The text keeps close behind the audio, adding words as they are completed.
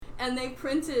and they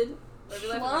printed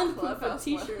Schlondpoofa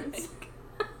t-shirts.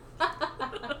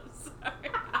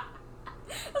 Sorry.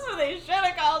 That's what they should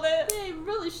have called it. They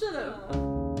really should have.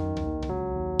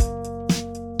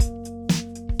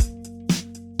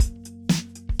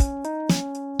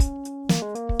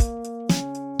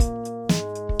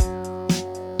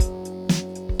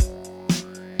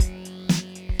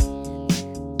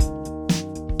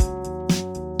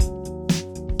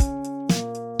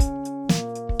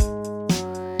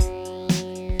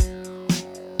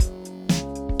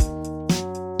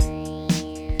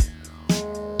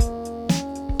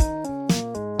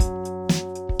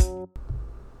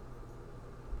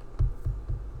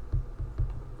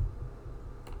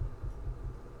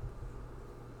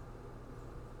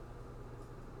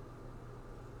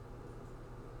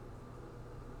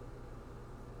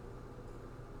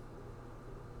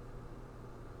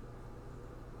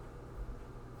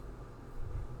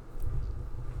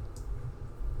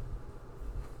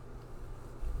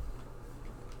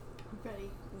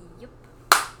 Ready? Yep.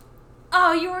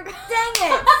 Oh, you were... Dang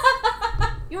it!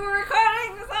 You were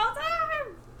recording this whole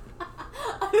time!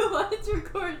 I wanted to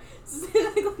record so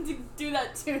I wanted to do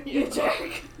that to you,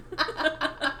 jerk.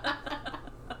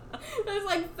 There's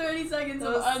like 30 seconds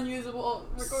of unusable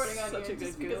recording on here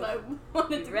just because I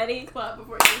wanted to ready? Clap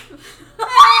before you.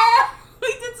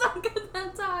 We did so good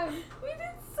that time. We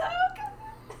did so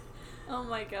good! Oh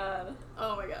my god.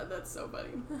 Oh my god, that's so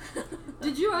funny.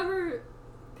 Did you ever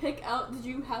did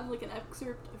you have like an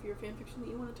excerpt of your fanfiction that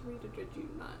you wanted to read, or did you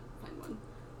not find one?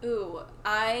 Ooh,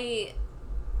 I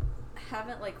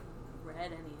haven't like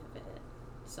read any of it,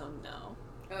 so no.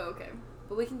 Oh, okay.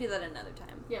 But we can do that another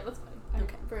time. Yeah, that's fine.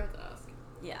 Okay. I forgot to ask.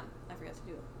 Yeah, I forgot to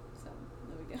do it, so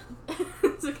there we go.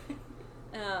 It's okay.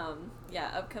 Yeah,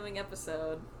 upcoming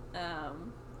episode,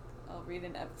 I'll read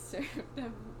an excerpt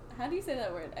of, how do you say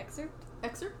that word? Excerpt?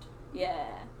 Excerpt?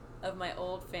 Yeah, of my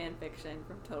old fan fiction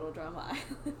from Total Drama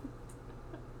Island.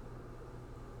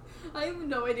 I have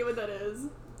no idea what that is.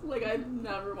 Like, I've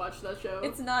never watched that show.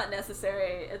 It's not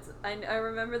necessary. I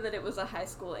remember that it was a high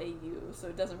school AU, so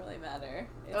it doesn't really matter.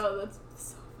 Oh, that's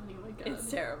so funny. Oh my god.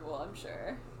 It's terrible, I'm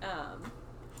sure.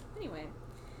 Anyway.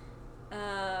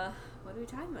 What are we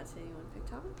talking about today? You want to pick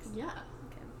topics? Yeah.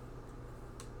 Okay.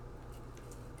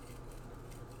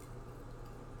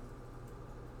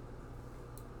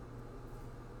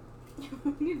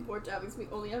 We need more topics. We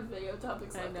only have video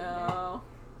topics left. I know.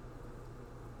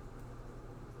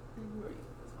 I'm ready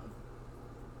for this one.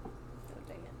 Oh,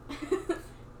 dang it.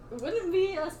 It wouldn't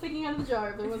be us picking out of the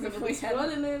jar if there wasn't at least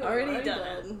one in it. Already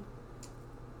done.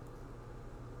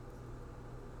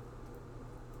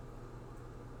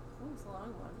 Oh, it's a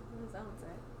long one. What does that one say?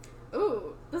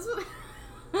 Ooh,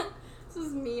 this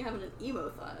is me having an emo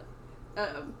thought.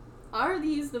 Are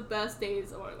these the best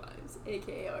days of our lives?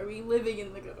 AKA, are we living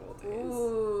in the good old days?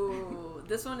 Ooh,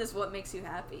 this one is what makes you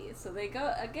happy. So they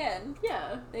go, again,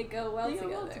 Yeah. they go well They go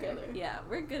together. well together. Yeah,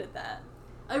 we're good at that.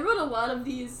 I wrote a lot of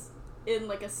these in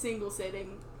like a single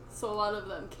sitting, so a lot of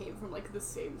them came from like the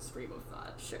same stream of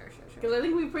thought. Sure. Because I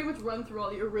think we pretty much run through all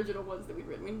the original ones that we've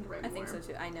written. We need to write I more. think so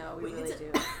too. I know, we need really to-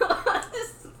 do. This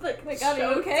is, like, My god,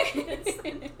 are you okay?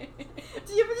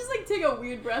 Do you ever just like take a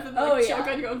weird breath and then Oh, like yeah. choke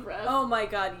on your own breath? Oh my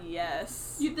god,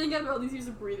 yes. You'd think after all these years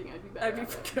of breathing, I'd be better. I'd be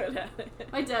at it. good at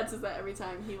it. My dad says that every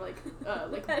time he like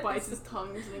That bites is- his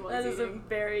tongue or something while That he's is a eating.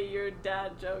 very your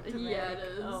dad joke to make. Yeah, it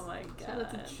is. Oh my god. Shout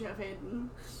out to Jeff Hayden.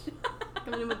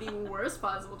 Coming in with the worst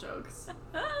possible jokes.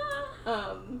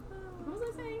 What was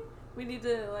I saying? We need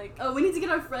to like. Oh, we need to get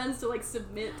our friends to like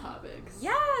submit topics.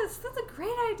 Yes, that's a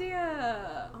great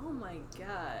idea. Oh my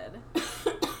god.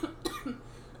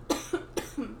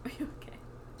 Are you okay?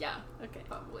 Yeah, Okay.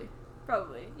 probably.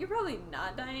 Probably. You're probably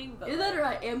not dying, but. Either that or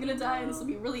I am gonna die, and this will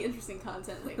be really interesting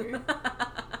content later.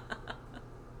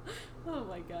 Oh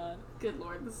my god. Good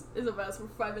lord, this is a mess. We're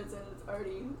 5 minutes in, and it's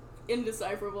already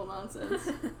indecipherable nonsense.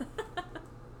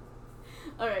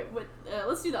 Alright,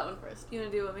 let's do that one first. You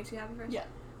wanna do what makes you happy first? Yeah.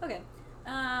 Okay.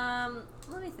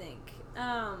 Let me think.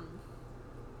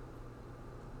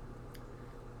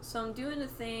 So I'm doing a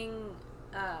thing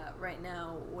right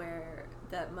now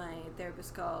that my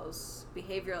therapist calls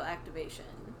behavioral activation,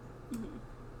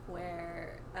 Mm-hmm.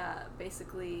 where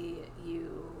basically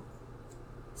you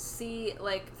see,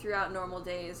 like, throughout normal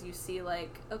days, you see,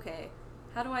 like, okay,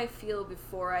 how do I feel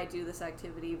before I do this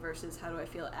activity versus how do I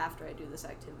feel after I do this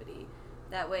activity?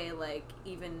 That way, like,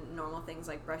 even normal things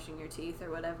like brushing your teeth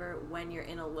or whatever, when you're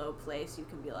in a low place, you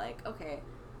can be like, okay,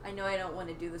 I know I don't want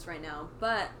to do this right now,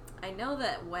 but I know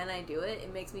that when I do it,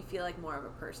 it makes me feel like more of a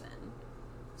person.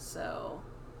 So,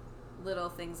 little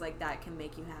things like that can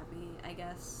make you happy, I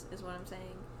guess, is what I'm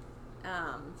saying.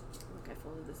 Look, I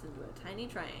folded this into a tiny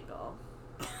triangle.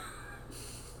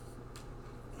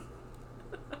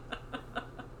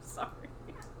 Sorry.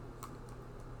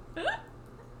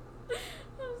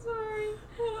 I'm sorry.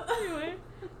 Anyway.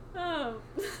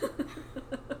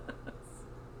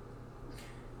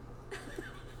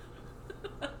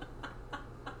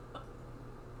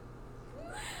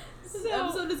 This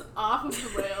episode is off of the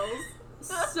rails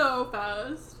so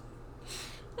fast.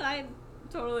 I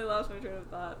totally lost my train of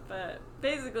thought, but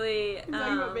basically... You're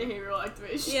talking about behavioral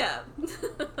activation. Yeah.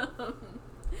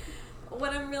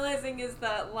 What I'm realizing is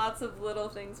that lots of little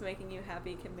things making you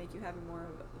happy can make you happy more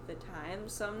of the time.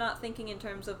 So I'm not thinking in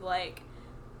terms of, like...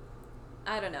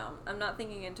 I don't know. I'm not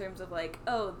thinking in terms of, like,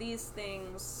 oh, these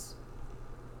things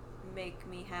make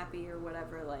me happy or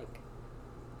whatever, like,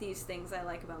 these things I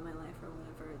like about my life or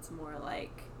whatever. It's more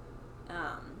like,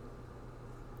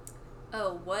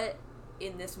 oh, what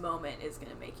in this moment is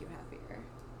going to make you happier?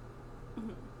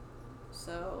 Mm-hmm.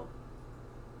 So,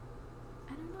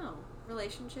 I don't know.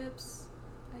 Relationships,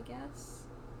 I guess.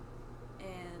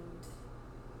 And,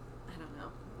 I don't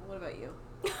know. What about you?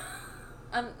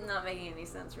 I'm not making any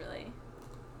sense, really.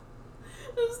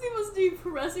 This is the most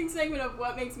depressing segment of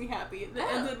what makes me happy.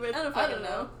 That ended with, I don't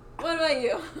know. What about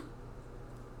you?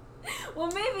 Well,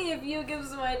 maybe if you give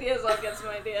some ideas, I'll get some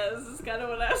ideas. This is kind of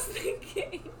what I was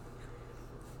thinking.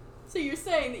 So you're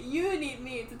saying that you need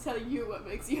me to tell you what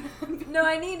makes you happy? No,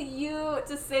 I need you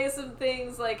to say some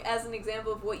things, like, as an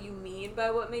example of what you mean by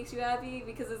what makes you happy,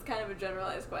 because it's kind of a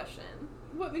generalized question.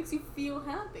 What makes you feel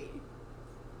happy?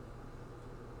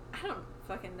 I don't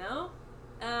fucking know.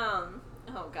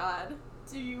 Oh, God.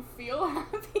 Do you feel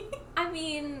happy? I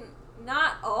mean,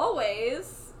 not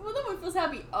always. Well, no one feels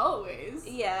happy always.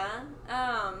 Yeah.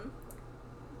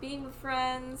 Being with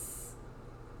friends,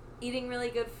 eating really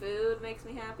good food makes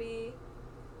me happy.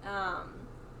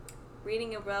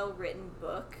 Reading a well-written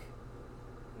book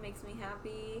makes me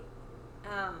happy.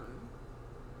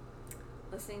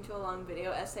 Listening to a long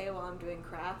video essay while I'm doing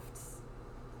crafts,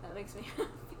 that makes me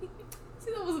happy.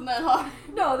 See, that wasn't that hard.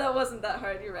 No, that wasn't that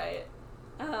hard, you're right.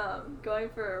 Going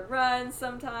for a run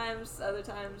sometimes, other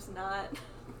times not.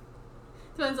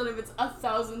 Depends on if it's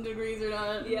 1,000 degrees or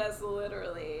not. Yes,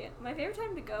 literally. My favorite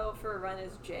time to go for a run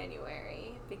is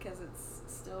January, because it's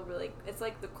still really, it's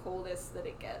like the coldest that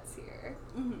it gets here,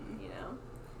 Mm-hmm. you know?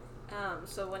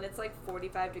 So when it's like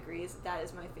 45 degrees, that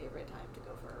is my favorite time to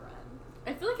go for a run.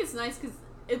 I feel like it's nice because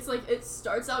it's like, it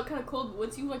starts out kind of cold, but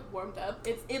once you like warmed up,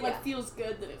 it like feels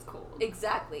good that it's cold.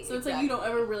 Exactly. So it's like you don't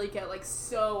ever really get like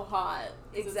so hot.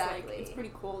 Exactly. It's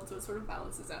pretty cold, so it sort of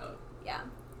balances out. Yeah.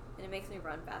 And it makes me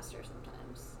run faster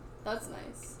sometimes. That's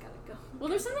nice. Gotta go. Well,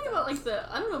 there's something about like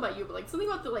I don't know about you, but like something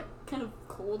about the like kind of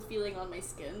cold feeling on my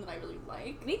skin that I really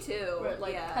like. Me too. Where it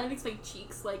like yeah. kind of makes my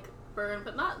cheeks like burn,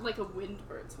 but not like a wind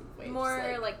burn sort of way.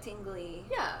 More like tingly.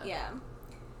 Yeah. Yeah.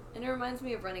 And it reminds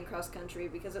me of running cross country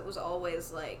because it was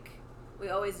always like, we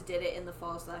always did it in the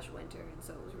fall/winter, and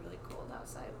so it was really cold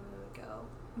outside when we would go.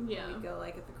 Yeah. We'd go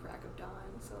like at the crack of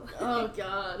dawn, so like, Oh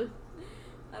god.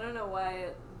 I don't know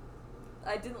why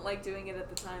I didn't like doing it at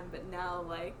the time, but now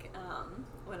like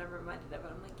when I'm reminded of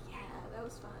it, I'm like, yeah, that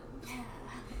was fun.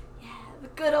 Yeah, the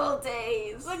good old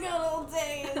days. The good old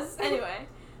days. Anyway,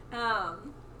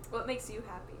 what makes you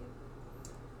happy?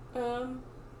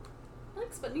 I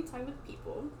like spending time with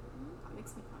people. That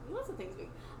makes me happy. Lots of things do.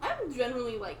 I'm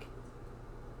generally like,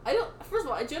 first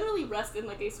of all, I generally rest in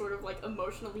like a sort of like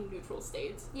emotionally neutral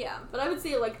state. Yeah. But I would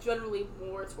say like generally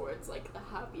more towards like a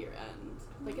happier end.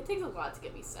 Like it takes a lot to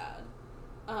get me sad.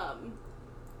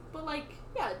 But like,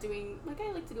 yeah,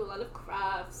 I like to do a lot of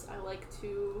crafts. I like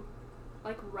to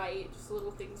like write just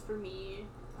little things for me.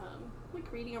 Like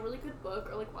reading a really good book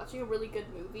or like watching a really good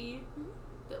movie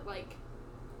that like,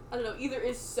 I don't know, either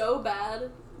is so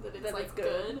bad that it's like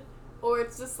good, or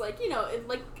it's just like, you know, it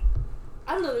like,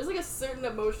 I don't know, there's like a certain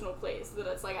emotional place that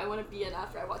it's like I want to be in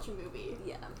after I watch a movie.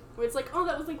 Yeah. Where it's like, oh,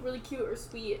 that was like really cute or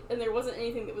sweet, and there wasn't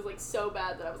anything that was like so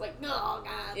bad that I was like, oh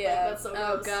god, Yeah. like, that's so gross.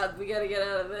 Oh god, we gotta get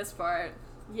out of this part.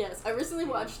 Yes, I recently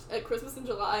watched a Christmas in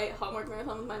July Hallmark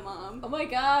marathon with my mom. Oh my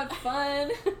god,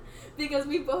 fun. Because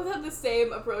we both have the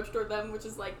same approach toward them, which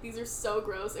is like, these are so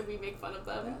gross and we make fun of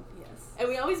them. Yes. And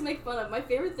we always make fun of, my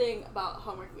favorite thing about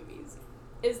Hallmark movies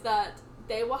is that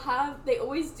they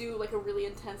always do like a really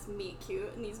intense meet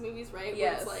cute in these movies, right?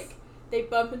 Yes. Where it's like, they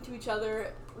bump into each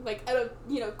other, like, at a,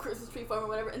 you know, Christmas tree farm or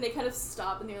whatever, and they kind of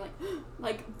stop and they're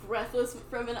like breathless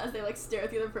for a minute as they like stare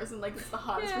at the other person like it's the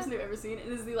hottest person they've ever seen. It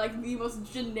is the most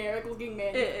generic looking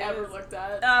man you've ever looked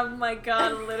at. Oh my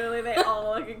god, literally they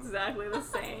all look exactly the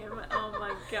same. Oh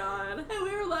my god. And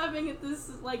we were laughing at this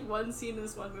like one scene in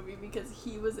this one movie because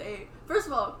he was first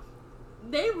of all,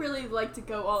 they really like to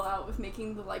go all out with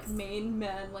making the, like, main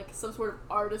man, like, some sort of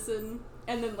artisan,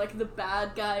 and then, like, the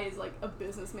bad guy is, like, a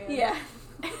businessman. Yeah.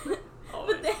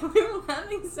 But we were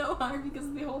laughing so hard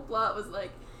because the whole plot was,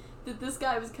 like, that this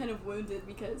guy was kind of wounded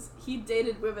because he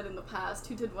dated women in the past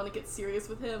who didn't want to get serious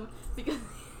with him because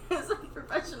he was a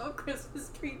professional Christmas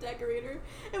tree decorator.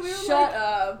 And we were Shut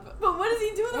up. But what does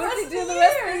he do the rest of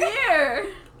the year?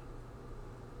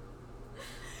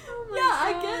 Yeah,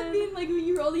 God. I get being like,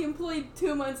 you're only employed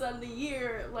 2 months out of the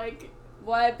year, like,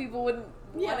 why people wouldn't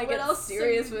want to get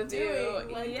serious with you.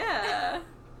 Like, yeah.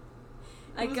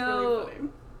 Really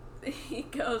he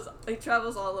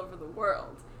travels all over the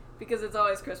world because it's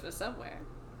always Christmas somewhere.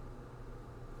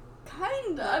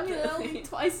 Kinda. I mean, only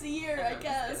twice a year, I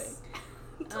guess.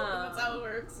 That's how it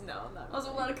works. No, not really.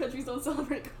 Also, a lot of countries don't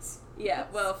celebrate Christmas. Yeah,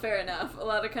 well, fair enough. A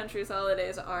lot of countries'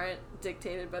 holidays aren't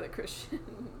dictated by the Christian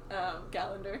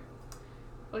calendar.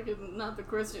 Like, not the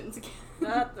Christians again.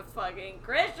 Not the fucking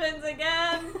Christians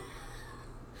again!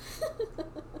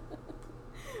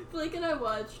 Blake and I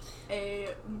watched a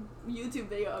YouTube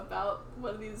video about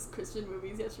one of these Christian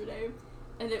movies yesterday,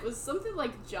 and it was something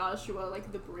like Joshua,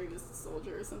 like the bravest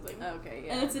soldier or something. Okay,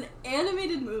 yeah. And it's an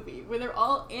animated movie where they're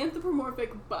all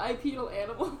anthropomorphic bipedal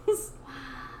animals.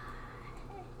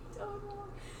 I don't know.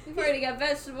 We've already got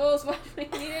vegetables, why do we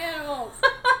need animals?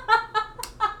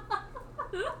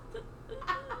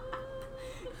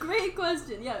 Great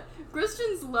question, yeah.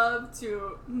 Christians love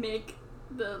to make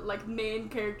the, like, main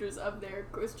characters of their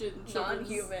Christian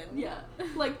non-human. Yeah.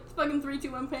 Like, fucking 3,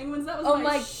 2, 1 Penguins, that was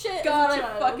my shit. God, as a I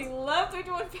child. fucking love 3,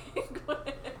 2, 1 Penguins.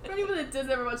 For anyone that does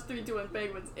ever watch 3, 2, 1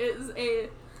 Penguins, it is a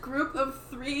group of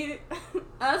 3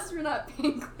 astronaut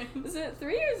penguins. Is it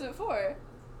 3 or is it 4?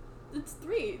 It's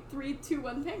 3. 3, 2,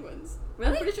 1 Penguins.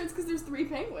 Really? I'm pretty sure it's because there's 3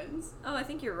 penguins. Oh, I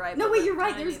think you're right. No, wait, you're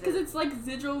right. There's because it's like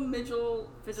Zidgel, Midgel,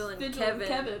 Fidgel, and Fidgel,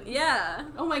 Kevin. Yeah.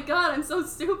 Oh my god, I'm so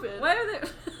stupid. Why are there...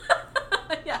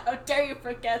 Yeah, how dare you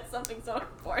forget something so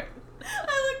important?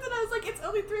 I looked and I was like, it's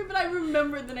only 3, but I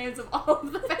remembered the names of all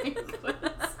of the penguins.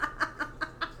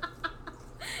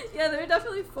 Yeah, there are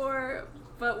definitely 4,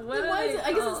 but what why is it?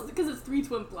 I guess called? it's because it's 3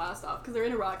 twin blast off because they're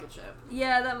in a rocket ship.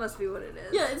 Yeah, that must be what it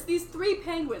is. Yeah, it's these 3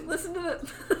 penguins. Listen to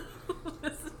the...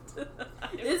 Listen to the...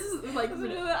 This is like... Listen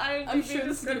to the IMDb I'm sure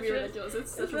this is going to be description. ridiculous.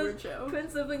 It's such a weird show. Twin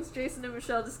siblings Jason and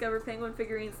Michelle discover penguin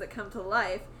figurines that come to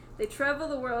life. They travel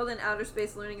the world in outer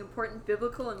space learning important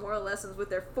biblical and moral lessons with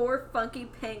their 4 funky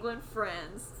penguin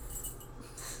friends.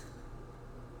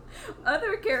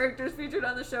 Other characters featured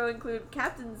on the show include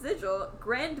Captain Zidgel,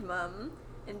 Grandmum,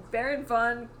 and Baron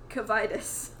von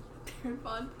Cavitis. Baron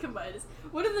von Cavitis.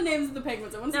 What are the names of the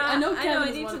penguins? I No, I know Kevin I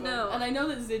is need one to of know. them, and I know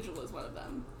that Zidgel is one of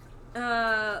them.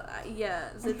 Yeah.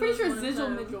 I'm pretty sure one of Zidgel,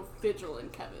 them. Midgel, Fidgel,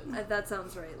 and Kevin. That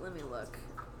sounds right. Let me look.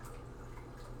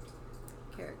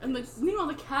 Characters. And meanwhile,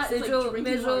 the cat is like Zidgel,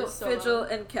 drinking Midgel, water soda.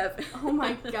 Fidgel, and Kevin. Oh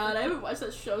my god, I haven't watched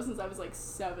that show since I was like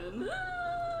 7.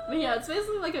 But yeah, it's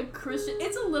basically like a Christian.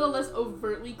 It's a little less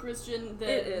overtly Christian than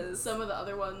It is. some of the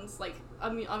other ones. Like, I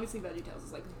mean, obviously VeggieTales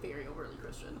is like very overtly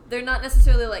Christian. They're not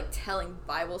necessarily like telling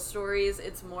Bible stories.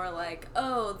 It's more like,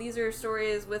 oh, these are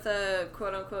stories with a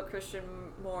quote unquote Christian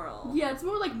moral. Yeah, it's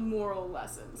more like moral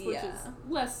lessons, which Yeah. is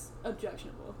less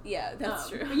objectionable. Yeah, that's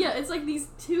true. But yeah, it's like these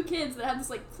 2 kids that have this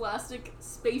like plastic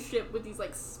spaceship with these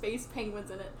like space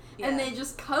penguins in it, and Yeah. they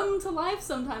just come to life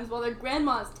sometimes while their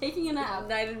grandma's taking a nap.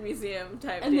 Night in museum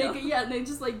type And deal. and they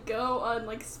just like go on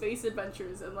like space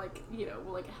adventures and like, you know,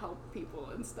 will like help people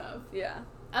and stuff. Yeah.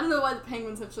 I don't know why the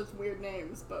penguins have such weird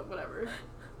names, but whatever.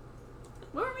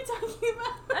 What were we talking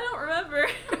about? I don't remember.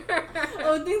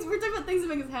 We're talking about things that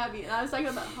make us happy, and I was talking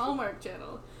about that Hallmark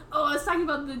Channel. Oh, I was talking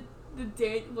about the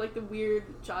day, like the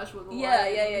weird Joshua the Lion.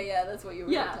 Yeah, that's what you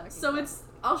were talking about. So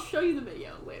I'll show you the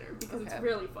video later because Okay. it's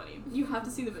really funny. You have to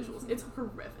see the visuals. It's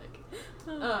horrific.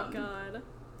 Oh my god.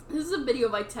 This is a video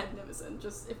by Ted Nivison,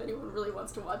 just if anyone really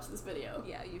wants to watch this video.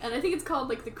 Yeah, you should. And I think it's called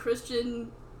like the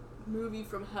Christian movie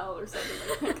from hell or something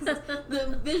like that, because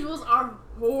the visuals are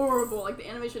horrible. Like the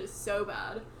animation is so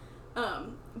bad.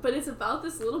 But it's about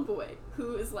this little boy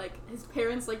who is like, his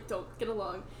parents like don't get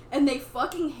along, and they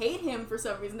fucking hate him for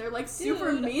some reason. They're like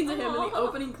super Dude, mean to him in the aw.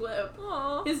 opening clip.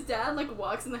 Aww. His dad like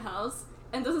walks in the house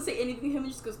and doesn't say anything to him,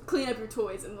 and just goes, clean up your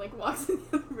toys, and like walks in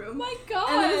the other room. My god.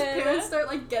 And then his parents start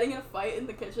like getting in a fight in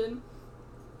the kitchen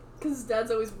because his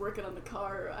dad's always working on the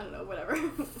car, or I don't know, whatever.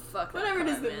 Fuck that Whatever it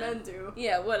car, is that man. men do.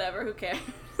 Yeah, whatever, who cares?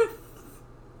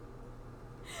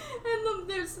 And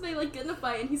then they like get in a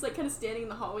fight, and he's like kind of standing in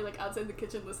the hallway, like outside the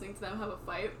kitchen, listening to them have a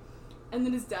fight. And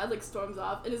then his dad like storms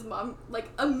off, and his mom like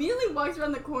immediately walks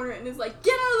around the corner and is like,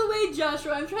 "Get out of the way,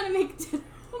 Joshua! I'm trying to make dinner."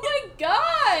 Oh my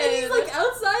god! And he's like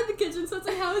outside the kitchen, so it's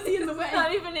like, how is he in the way?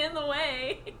 Not even in the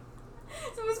way.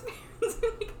 So his parents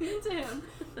are like mean to him.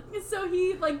 And so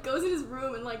he like goes in his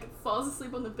room and like falls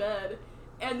asleep on the bed.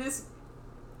 And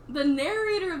the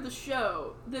narrator of the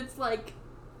show, that's like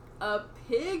a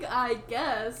pig, I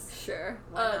guess. Sure.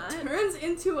 Why not? Turns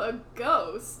into a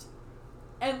ghost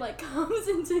and like comes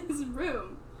into his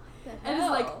room and is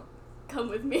like, come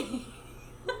with me.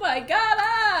 Oh my god!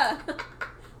 Ah!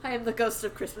 I am the ghost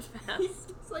of Christmas past. He's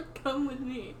just like, come with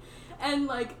me. And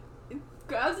like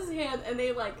grabs his hand and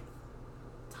they like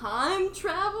time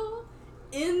travel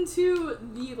into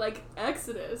the like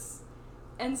Exodus.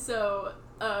 And so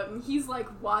he's like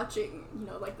watching, you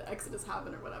know, like the Exodus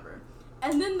happen or whatever.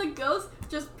 And then the ghost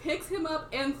just picks him up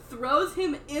and throws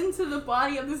him into the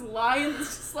body of this lion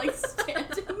that's just like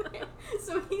standing there.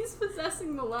 So he's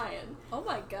possessing the lion. Oh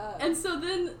my god. And so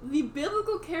then the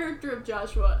biblical character of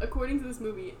Joshua, according to this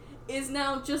movie, is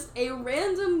now just a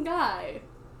random guy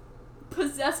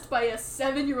possessed by a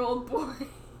 7-year-old boy.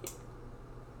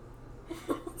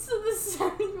 So the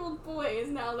 7-year-old boy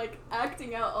is now like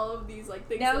acting out all of these like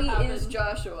things. Now that he happen. is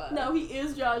Joshua. Now he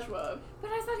is Joshua. But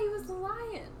I thought he was the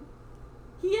lion.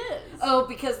 He is. Oh,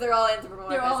 because they're all anthropomorphized.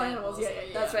 They're all animals. Yeah.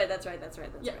 That's right. That's right.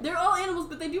 Yeah, they're all animals,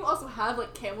 but they do also have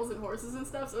like camels and horses and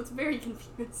stuff, so it's very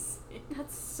confusing.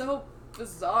 That's so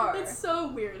bizarre. It's so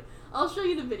weird. I'll show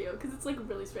you the video because it's like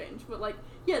really strange. But like,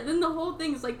 yeah, then the whole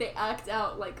thing is like they act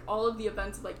out like all of the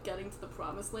events of like getting to the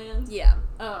promised land. Yeah.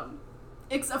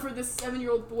 Except for this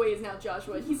 7-year-old boy is now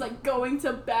Joshua. He's like going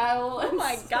to battle. Oh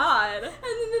my god. And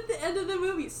then at the end of the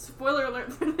movie, spoiler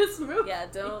alert for this movie. Yeah,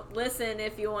 don't listen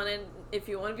if you want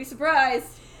to be surprised.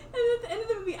 And at the end of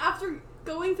the movie, after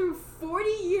going through 40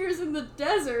 years in the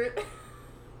desert,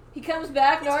 he comes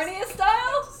back Narnia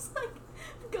style. Just like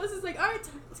the ghost is like, all right,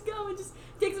 time to go, and just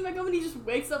takes him back home, and he just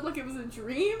wakes up like it was a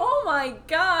dream. Oh my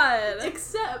god.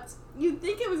 Except you'd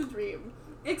think it was a dream.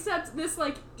 Except this,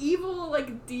 like, evil,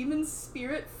 like, demon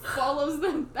spirit follows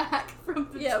them back from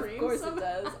the dream. Yeah, of course somehow.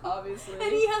 it does, obviously.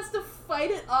 And he has to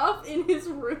fight it off in his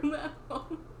room at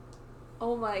home.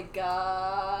 Oh my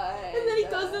god. And then he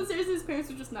goes downstairs and his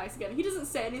parents are just nice again. He doesn't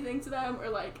say anything to them or,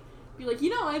 like, be like, you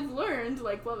know, I've learned,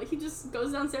 like, well, he just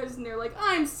goes downstairs and they're like,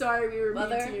 I'm sorry we were mean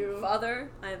to you.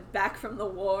 Father, I'm back from the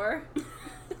war.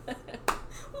 Literally,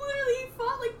 he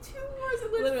fought, like, 2 wars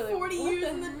and lived 40 years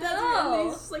in the desert. And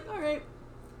he's just like, alright.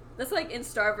 That's like in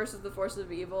Star vs. the Forces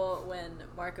of Evil when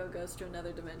Marco goes to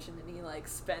another dimension and he like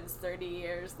spends 30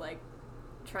 years like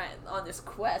trying on this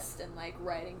quest and like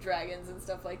riding dragons and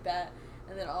stuff like that,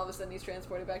 and then all of a sudden he's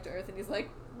transported back to Earth and he's like,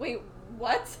 wait,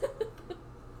 what?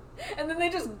 And then they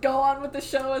just go on with the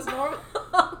show as normal.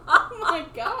 Oh my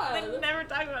god. They never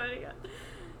talk about it again.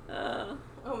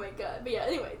 Oh my god. But yeah,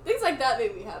 anyway, things like that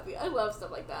make me happy. I love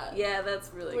stuff like that. Yeah,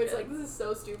 that's really where good. It's like, this is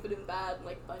so stupid and bad and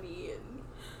like funny and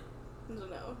I don't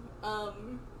know. I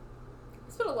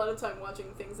spent a lot of time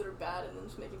watching things that are bad and then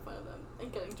just making fun of them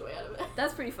and getting joy out of it.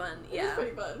 That's pretty fun. Yeah, it's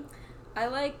pretty fun. I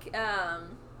like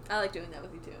doing that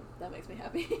with you too. That makes me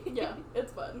happy. Yeah,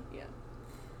 it's fun. Yeah.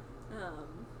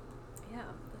 Yeah,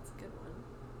 that's a good one.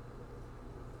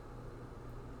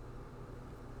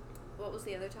 What was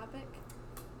the other topic?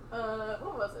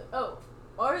 What was it? Oh,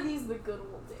 are these the good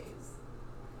old days?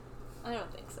 I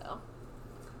don't think so.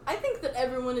 I think that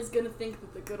everyone is gonna think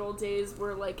that the good old days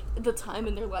were like the time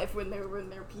in their life when they were in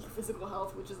their peak physical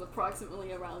health, which is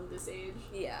approximately around this age.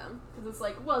 Yeah. Because it's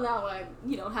like, well, now I,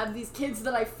 have these kids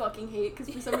that I fucking hate.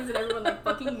 Because for some reason everyone like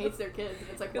fucking hates their kids, and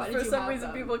it's like, why did you have them? For some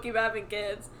reason people keep having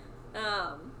kids.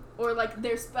 Or like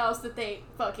their spouse that they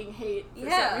fucking hate. For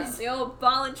yeah, some reason. the old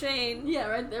ball and chain. Yeah,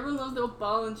 right. Everyone loves the old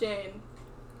ball and chain.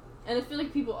 And I feel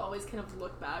like people always kind of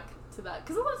look back to that,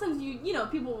 because a lot of times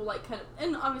people will like kind of,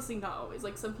 and obviously not always,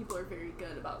 like some people are very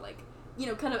good about like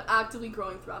kind of actively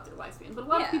growing throughout their lifespan, but a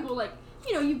lot of people like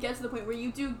you get to the point where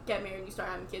you do get married and you start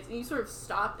having kids and you sort of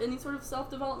stop any sort of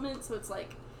self-development, so it's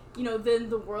like then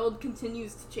the world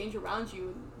continues to change around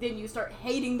you, then you start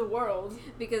hating the world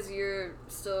because you're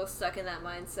still stuck in that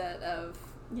mindset of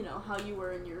how you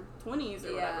were in your 20s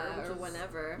or whatever, which or is,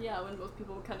 whenever when most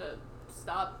people kind of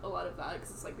stop a lot of that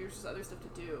because it's like there's just other stuff to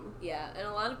do. Yeah, and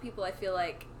a lot of people I feel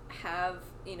like have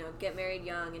get married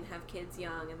young and have kids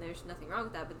young, and there's nothing wrong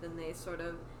with that, but then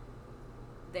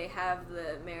they have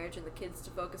the marriage and the kids to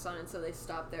focus on, and so they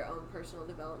stop their own personal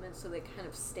development, so they kind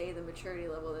of stay the maturity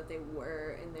level that they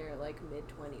were in their like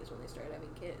mid-20s when they started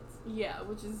having kids. Yeah,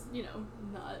 which is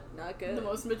not good. The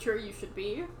most mature you should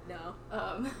be. No.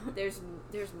 There's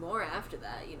more after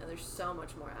that. There's so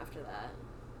much more after that.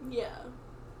 Yeah.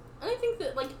 And I think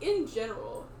that, like, in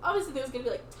general, obviously there's going to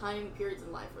be, like, time periods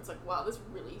in life where it's like, wow, this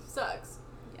really sucks.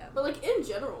 Yeah. But, like, in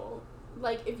general,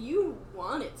 like, if you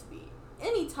want it to be,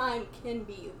 any time can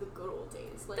be the good old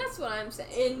days. Like, that's what I'm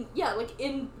saying.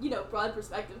 In broad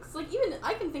perspective. Because, like, even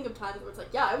I can think of times where it's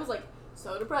like, yeah, I was, like,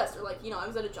 so depressed. Or, like, I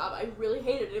was at a job I really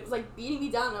hated. And it was, like, beating me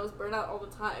down and I was burnt out all the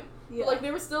time. Yeah. But, like,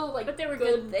 there were still, like, but there were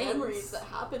good things. memories that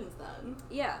happened then.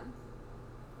 Yeah.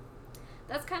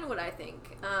 That's kind of what I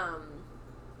think.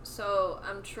 So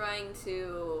I'm trying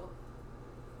to,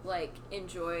 like,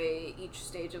 enjoy each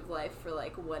stage of life for,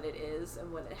 like, what it is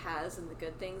and what it has and the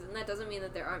good things. And that doesn't mean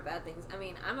that there aren't bad things. I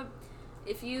mean,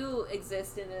 if you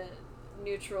exist in a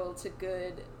neutral to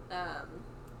good,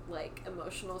 like,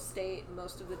 emotional state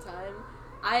most of the time,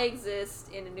 I exist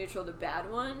in a neutral to bad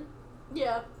one.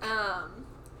 Yeah.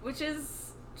 Which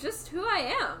is just who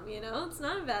I am, It's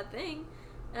not a bad thing.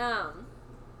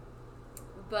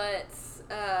 But,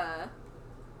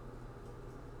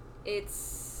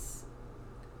 it's,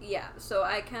 yeah, so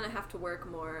I kind of have to work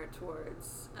more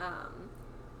towards,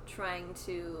 trying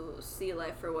to see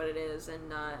life for what it is and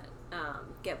not,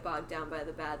 get bogged down by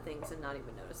the bad things and not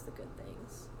even notice the good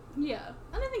things. Yeah,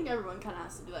 and I think everyone kind of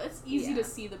has to do that. It's easy to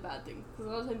see the bad thing, because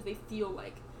a lot of times they feel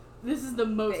like, this is the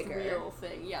most Bigger. real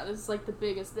thing. Yeah, this is, like, the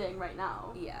biggest thing right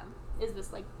now. Yeah. Is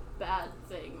this, like, bad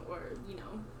thing, or,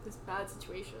 this bad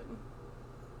situation.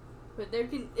 But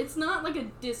it's not, like, a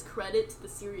discredit to the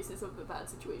seriousness of the bad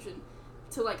situation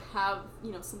to, like, have,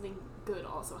 something good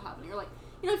also happening. Or, like,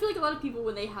 I feel like a lot of people,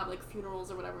 when they have, like,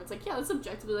 funerals or whatever, it's like, yeah, that's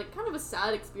objectively, like, kind of a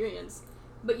sad experience.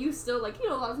 But you still, like,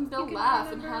 a lot of times they'll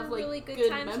laugh and have, like, really good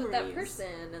times memories. with that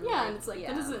person. And yeah, and it's like,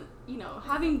 that doesn't,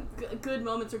 having good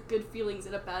moments or good feelings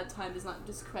at a bad time does not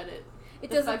discredit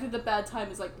the fact that the bad time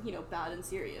is, like, bad and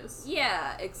serious.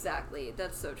 Yeah, exactly.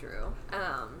 That's so true.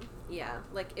 Yeah,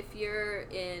 like, if you're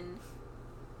in,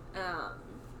 I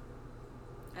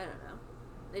don't know.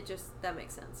 That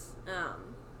makes sense.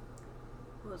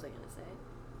 What was I gonna say?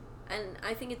 And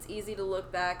I think it's easy to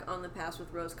look back on the past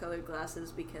with rose-colored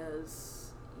glasses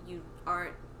because you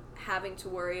aren't having to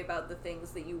worry about the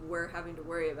things that you were having to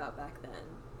worry about back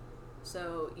then.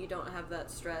 So you don't have that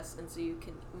stress, and so you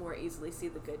can more easily see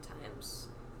the good times.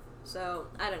 So,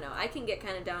 I don't know. I can get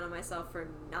kind of down on myself for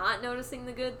not noticing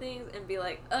the good things and be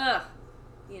like, ugh,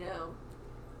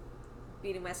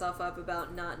 beating myself up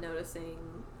about not noticing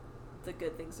the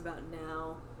good things about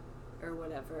now or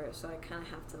whatever. So I kind of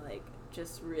have to, like,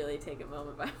 just really take it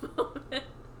moment by moment.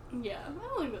 Yeah, I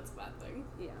don't think that's a bad thing.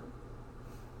 Yeah.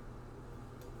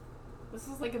 This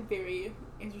is, like, a very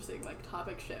interesting, like,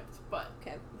 topic shift, but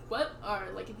okay. What are,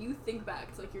 like, if you think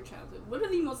back to, like, your childhood, what are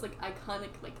the most, like, iconic,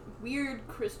 like, weird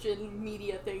Christian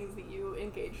media things that you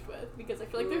engaged with? Because I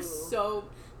feel like there's so...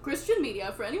 Christian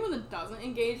media, for anyone that doesn't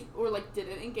engage, or, like,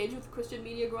 didn't engage with Christian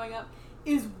media growing up,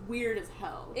 is weird as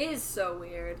hell. It is so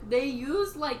weird. They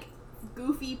use, like,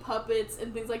 goofy puppets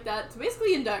and things like that to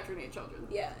basically indoctrinate children.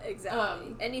 Yeah,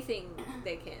 exactly. Anything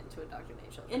they can to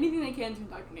indoctrinate children. Anything they can to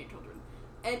indoctrinate children.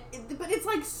 But it's,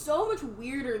 like, so much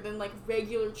weirder than, like,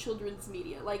 regular children's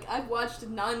media. Like, I've watched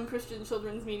non-Christian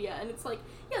children's media, and it's like,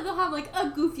 yeah, they'll have, like,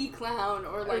 a goofy clown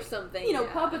or, like, something,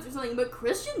 puppets or something, but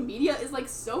Christian media is, like,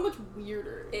 so much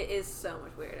weirder. It is so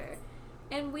much weirder.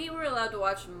 And we were allowed to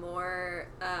watch more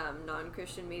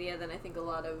non-Christian media than I think a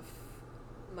lot of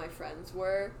my friends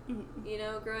were,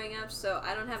 growing up, so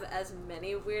I don't have as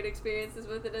many weird experiences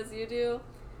with it as you do.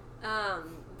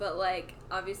 But, like,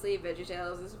 obviously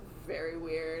VeggieTales is very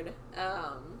weird.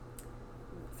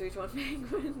 3-1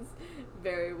 Penguins,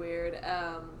 very weird.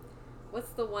 What's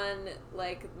the one,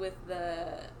 like, with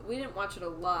we didn't watch it a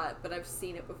lot, but I've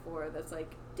seen it before, that's,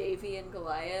 like, Davy and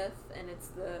Goliath, and it's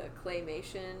the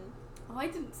claymation. Oh, I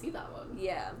didn't see that one.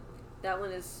 Yeah, that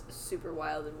one is super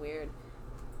wild and weird.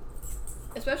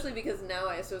 Especially because now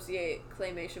I associate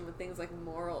claymation with things like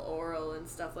Moral Oral and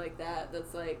stuff like that.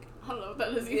 That's like... I don't know what that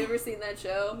is. Have you ever seen that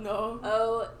show? No.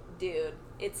 Oh, dude.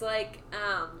 It's like,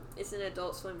 it's an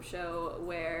Adult Swim show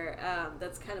where,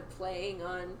 that's kind of playing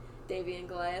on Davy and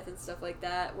Goliath and stuff like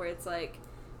that, where it's like,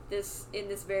 in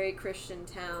this very Christian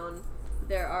town,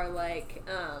 there are like,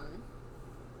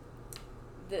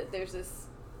 there's this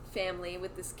family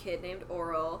with this kid named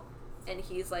Oral, and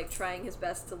he's, like, trying his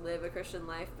best to live a Christian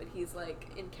life, but he's, like,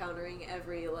 encountering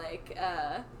every, like,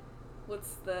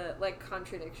 what's the, like,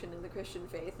 contradiction in the Christian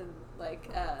faith, and, like,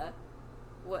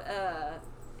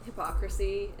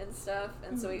 hypocrisy and stuff,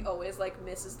 and so he always, like,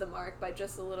 misses the mark by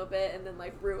just a little bit, and then,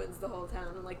 like, ruins the whole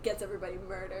town, and, like, gets everybody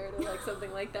murdered, or, like,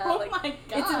 something like that. Oh like, my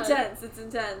god. It's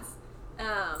intense.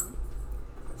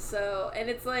 So, and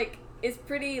it's, like, it's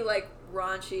pretty, like,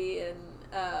 raunchy and,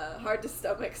 hard to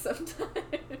stomach sometimes.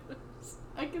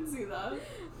 I can see that.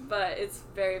 But it's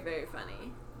very, very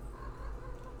funny.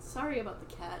 Sorry about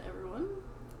the cat, everyone.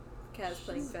 Cat's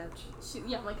playing fetch.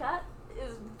 Yeah, my cat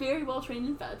is very well trained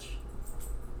in fetch.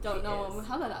 Don't She know is.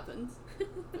 how that happens,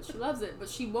 but she loves it. But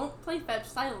she won't play fetch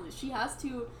silently. She has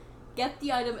to get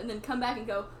the item and then come back and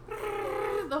go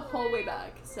the whole way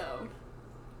back. So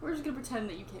we're just gonna pretend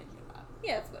that you can't hear that.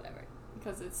 Yeah, it's whatever.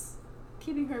 Because it's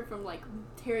keeping her from, like,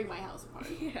 tearing my house apart.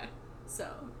 Yeah. So,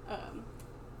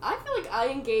 I feel like I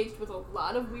engaged with a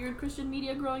lot of weird Christian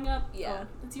media growing up. Yeah. Oh,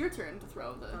 it's your turn to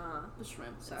throw the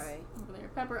shrimp. Sorry. It's over there.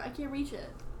 Pepper, I can't reach it.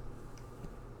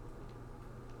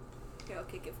 Here, I'll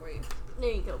kick it for you.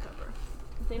 There you go, Pepper.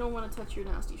 They don't want to touch your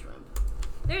nasty shrimp.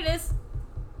 There it is.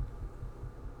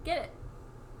 Get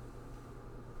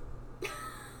it.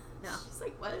 No. She's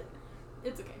like, what?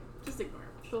 It's okay. Just ignore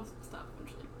her. She'll stop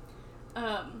eventually.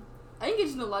 I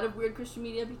engaged in a lot of weird Christian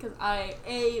media because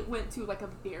I, went to, like, a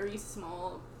very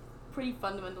small, pretty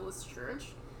fundamentalist church,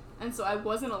 and so I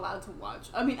wasn't allowed to watch.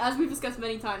 I mean, as we've discussed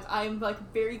many times, I am,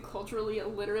 like, very culturally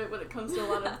illiterate when it comes to a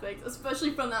lot of things, especially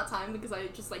from that time because I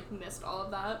just, like, missed all of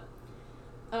that.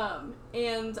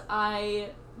 And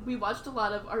we watched a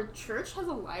lot of, our church has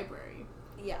a library.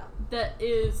 Yeah. That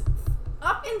is,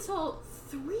 up until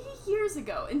 3 years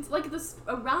ago, and like this,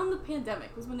 around the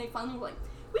pandemic was when they finally were like,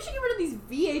 we should get rid of these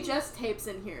VHS tapes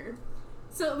in here.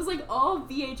 So it was like all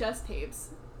VHS tapes,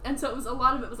 and so it was, a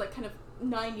lot of it was like kind of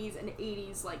 90s and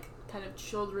 80s, like kind of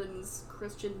children's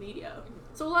Christian media.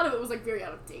 So a lot of it was like very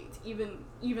out of date, even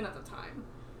at the time.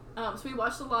 So we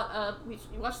watched a lot of, we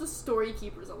watched the Story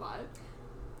Keepers a lot.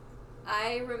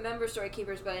 I remember Story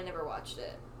Keepers, but I never watched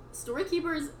it. Story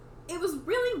Keepers, it was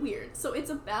really weird. So it's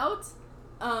about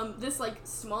this, like,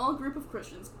 small group of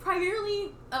Christians,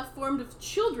 primarily formed of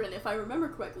children, if I remember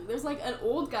correctly. There's, like, an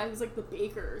old guy who's, like, the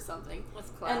baker or something.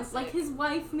 That's classic. And, like, his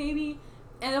wife, maybe,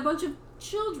 and a bunch of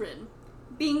children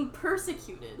being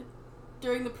persecuted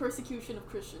during the persecution of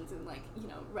Christians and, like, you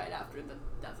know, right after the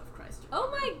death of Christ. Oh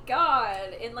my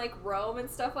god! In, like, Rome and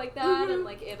stuff like that, and,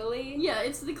 like, Italy? Yeah,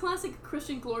 it's the classic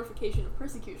Christian glorification of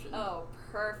persecution. Oh,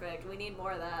 perfect. We need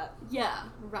more of that. Yeah,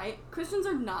 right? Christians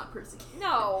are not persecuted.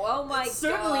 No, oh my god.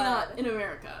 Certainly not in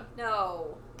America.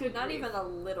 No. Good Not grief. even a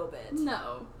little bit.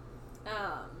 No.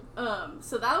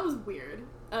 So that was weird.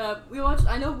 We watched,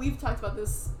 I know we've talked about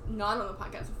this not on the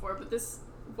podcast before, but this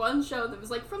one show that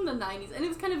was, like, from the 90s, and it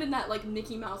was kind of in that, like,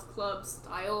 Mickey Mouse Club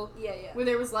style. Yeah. Where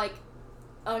there was, like,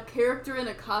 a character in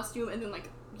a costume, and then, like,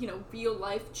 you know,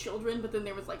 real-life children, but then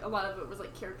there was, like, a lot of it was,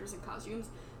 like, characters in costumes,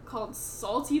 called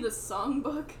Salty the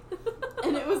Songbook.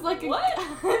 And it was, like, What?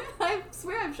 I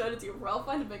swear I've showed it to you before. I'll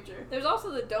find a picture. There's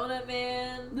also the Donut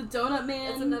Man. The Donut Man.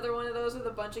 That's another one of those with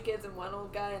a bunch of kids and one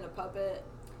old guy and a puppet.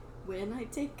 When I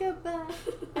take a bath,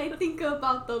 I think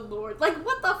about the Lord. Like,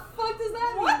 what the fuck does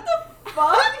that mean? What the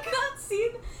fuck? Have you not seen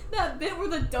that bit where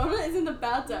the donut is in the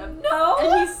bathtub? No!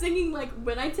 And he's singing, like,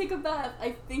 when I take a bath,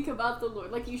 I think about the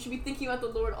Lord. Like, you should be thinking about the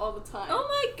Lord all the time. Oh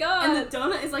my god! And the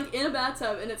donut is, like, in a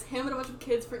bathtub, and it's him and a bunch of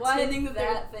kids pretending that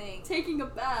they're thing? taking a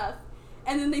bath.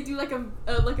 And then they do, like,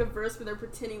 a verse where they're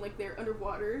pretending like they're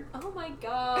underwater. Oh my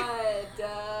god.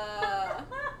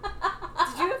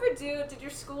 Did your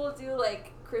school do,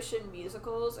 like, Christian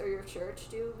musicals, or your church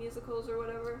do musicals or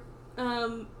whatever?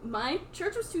 My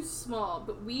church was too small,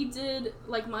 but we did,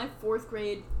 like, my 4th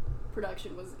grade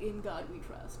production was In God We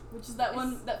Trust, which is that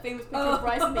famous picture of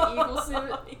Bryce in the eagle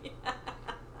suit.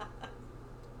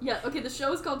 Yeah, okay, the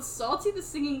show is called Salty the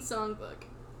Singing Songbook,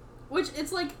 which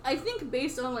it's, like, I think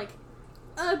based on, like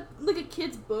a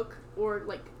kid's book, or,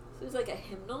 like... So it's like a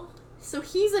hymnal? So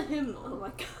he's a hymnal. Oh my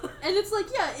god. And it's, like,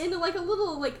 yeah, in, like, a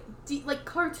little, like,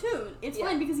 cartoon. It's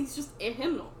fine because he's just a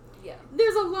hymnal. Yeah.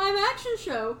 There's a live action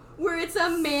show where it's a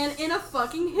man in a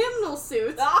fucking hymnal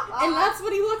suit, and that's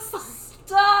what he looks like.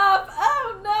 Stop!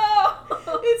 Oh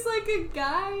no! It's like a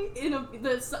guy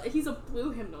he's a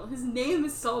blue hymnal. His name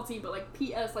is Salty, but, like,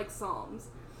 P.S. like Psalms.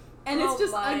 And it's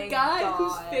just a guy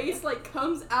whose face, like,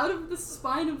 comes out of the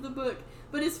spine of the book,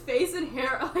 but his face and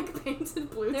hair are, like, painted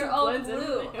blue. They're all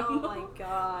blue. Oh my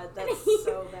god, that's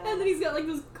so bad. And then he's got, like,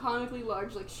 those comically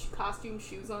large, like, costume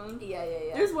shoes on. Yeah.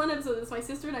 There's one episode that's my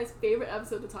sister and I's favorite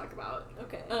episode to talk about.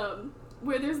 Okay.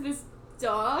 Where there's this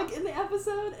dog in the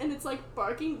episode, and it's, like,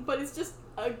 barking, but it's just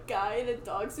a guy in a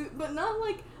dog suit, but not,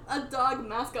 like, a dog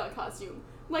mascot costume.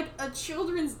 Like, a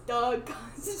children's dog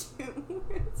costume,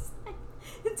 where it's, like,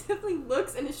 it definitely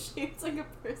looks and is shaped like a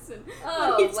person.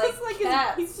 Oh, but he's like just, like,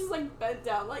 cats. he's just, like, bent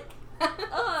down, like...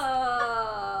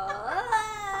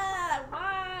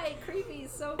 Why? Creepy,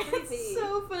 so creepy. It's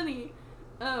so funny.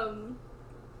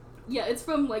 Yeah, it's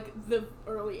from, like, the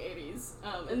early 80s,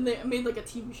 and they made, like, a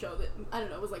TV show that, I don't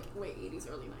know, it was, like, late 80s,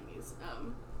 early 90s.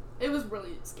 It was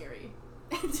really scary.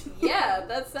 Yeah,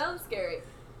 that sounds scary.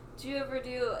 Did you ever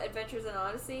do Adventures in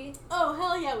Odyssey? Oh,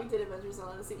 hell yeah, we did Adventures in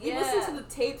Odyssey. We listened to the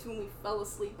tapes when we fell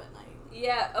asleep at night.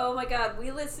 Yeah, oh my god,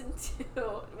 we listened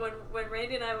to, when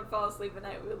Randy and I would fall asleep at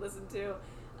night, we would listen to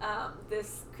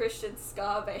this Christian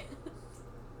ska band.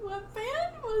 What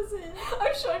band was it?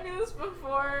 I've shown you this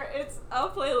before. I'll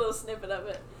play a little snippet of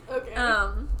it. Okay.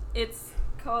 It's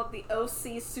called the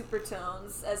OC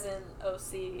Supertones, as in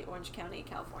OC, Orange County,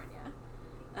 California.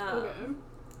 Okay.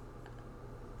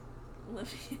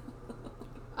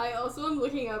 I also am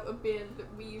looking up a band that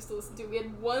we used to listen to. We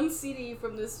had one CD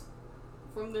from this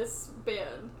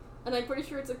band, and I'm pretty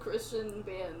sure it's a Christian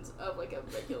band of like a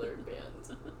regular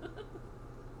band.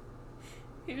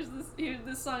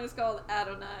 This song is called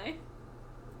Adonai.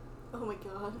 Oh my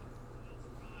god.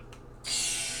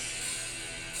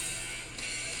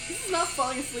 This is not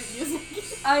falling asleep music.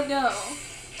 I know.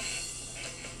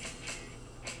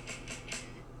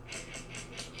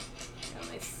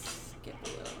 I skip a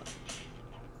little.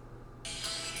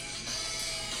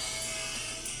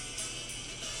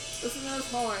 Listen to those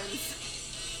horns.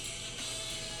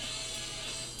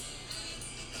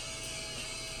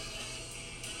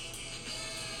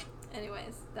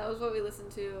 Anyways, that was what we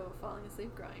listened to falling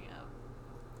asleep growing up.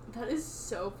 That is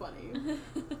so funny.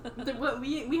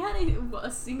 We had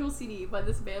a single CD by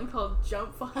this band called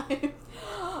Jump 5.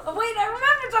 Oh, wait, I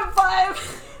remember Jump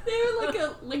 5! They were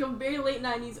like a very late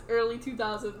 90s, early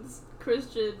 2000s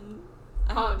Christian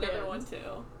pop band. One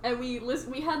too. And we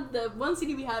had the one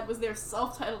CD we had was their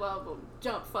self-titled album,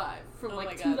 Jump 5, from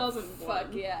 2001.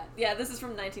 Fuck yeah. Yeah, this is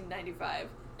from 1995.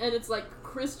 And it's like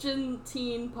Christian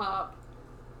teen pop.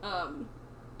 And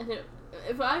it,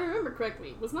 if I remember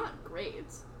correctly, was not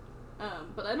great.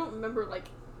 But I don't remember, like,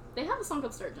 they have a song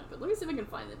called Start Jumpin'. Let me see if I can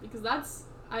find it, because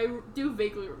I do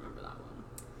vaguely remember that one.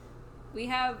 We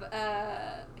have,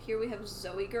 here we have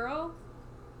Zoe Girl.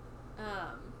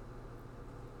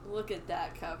 Look at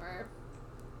that cover.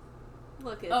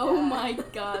 Look at that. Oh my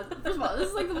god. First of all, this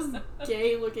is like the most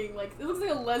gay looking, like, it looks like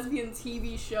a lesbian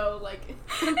TV show, like, it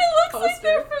looks poster. Like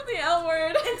they're from the L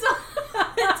Word. It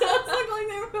does look like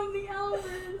they're from the L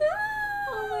Word.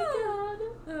 Oh my god.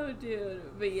 Oh dude.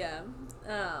 But yeah.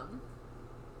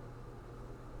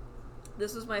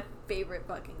 This was my favorite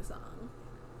fucking song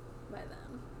by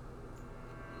them.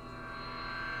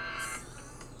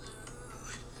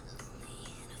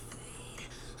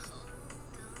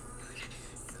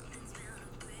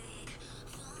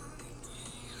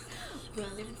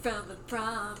 Running from the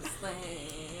promised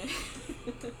land.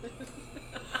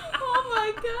 Oh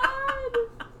my god!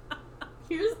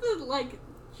 Here's the, like,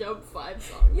 Jump 5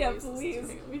 song. Yeah, please.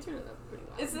 Let me turn it up pretty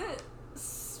loud. Is it?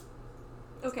 It's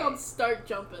okay. called Start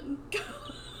Jumpin'.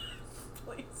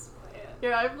 Please play it.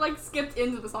 Here, I've, like, skipped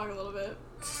into the song a little bit.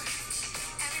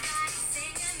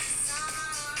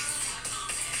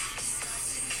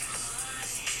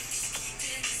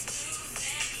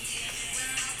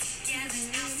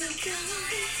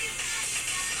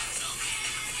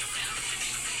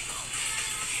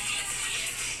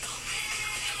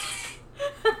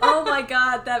 Oh my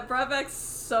god, that brought back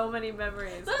so many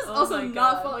memories. That is also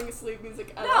not falling asleep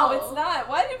music at No, all. it's not.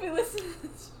 Why did we listen to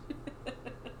this shit?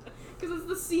 Because it's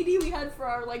the CD we had for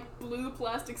our, like, blue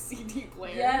plastic CD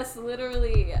player. Yes,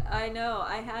 literally. I know.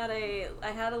 I had a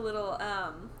little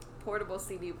portable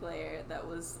CD player that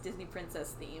was Disney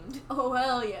Princess themed. Oh,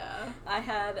 hell yeah. I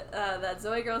had that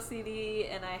Zoe Girl CD,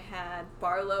 and I had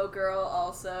Barlow Girl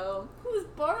also. Who's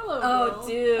Barlow Girl? Oh,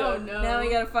 dude. Oh, no. Now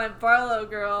we gotta find Barlow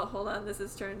Girl. Hold on, this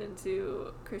has turned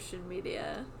into Christian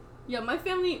media. Yeah, my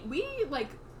family, we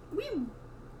weren't,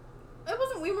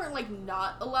 like,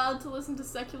 not allowed to listen to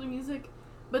secular music,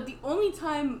 but the only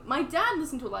time, my dad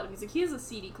listened to a lot of music. He has a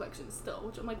CD collection still,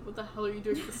 which I'm like, what the hell are you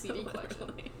doing with a CD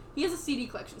collection? He has a CD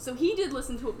collection, so he did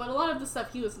listen to it, but a lot of the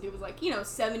stuff he listened to was, like,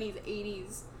 70s,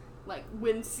 80s, like,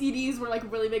 when CDs were, like,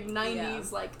 really big,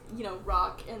 90s, like,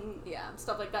 rock and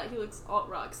stuff like that. He likes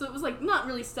alt-rock, so it was, like, not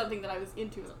really something that I was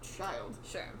into as a child.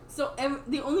 Sure. So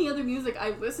the only other music I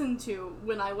listened to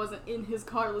when I wasn't in his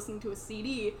car listening to a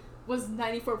CD was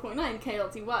 94.9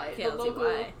 KLTY, the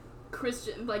local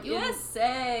Christian, like,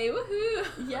 USA, woohoo!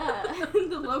 Yeah,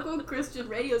 the local Christian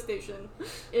radio station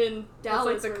in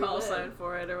Dallas. It's like the call sign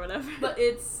for it or whatever. But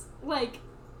it's like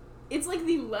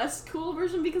the less cool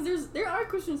version, because there are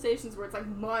Christian stations where it's like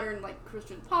modern, like,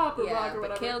 Christian pop or rock or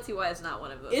whatever. But KLTY is not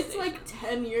one of those. It's stations. like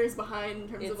 10 years behind in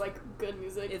terms of, like, good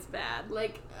music. It's bad.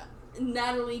 Like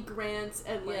Natalie Grant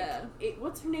and, like,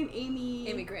 what's her name?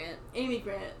 Amy Grant. Amy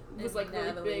Grant was, like,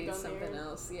 Natalie really big on something there.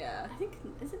 else, yeah. I think,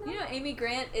 is it Natalie? Amy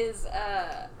Grant is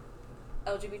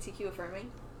LGBTQ affirming.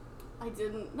 I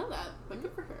didn't know that, but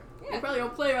good for her. Yeah. They probably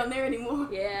don't play her on there anymore.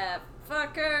 Yeah,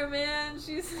 fuck her, man.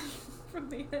 She's from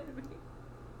the enemy.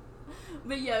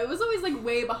 But yeah, it was always like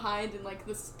way behind in like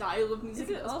the style of music Is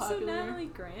it that was also popular. Natalie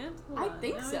Grant? I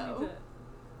think so.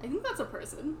 I think that's a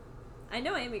person. I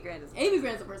know Amy Grant is. Amy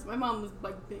Grant's a person. My mom was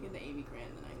like big into Amy Grant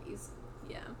in the 90s.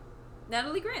 Yeah.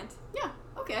 Natalie Grant. Yeah.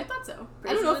 Okay, I thought so.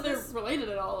 Praise I don't you know if in they're this- related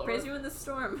at all. Praise you in the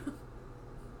storm.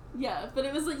 Yeah, but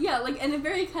it was like and a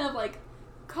very kind of like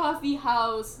coffee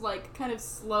house, like kind of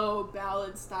slow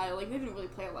ballad style. Like they didn't really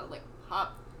play a lot of like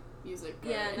pop music or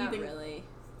Yeah, not anything really.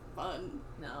 fun.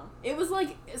 No. It was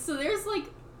like there's like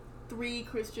 3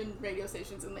 Christian radio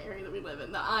stations in the area that we live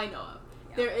in that I know of.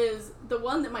 Yeah. There is the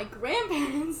one that my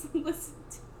grandparents listened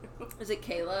to. Is it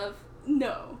K-Love?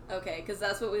 No. Okay, because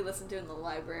that's what we listened to in the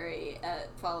library at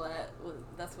Follett.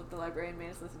 That's what the librarian made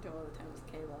us listen to all the time was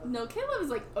K-Love. No, Caleb is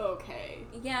like okay.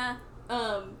 Yeah.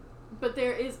 But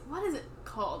there is what is it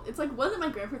called? It's like one that my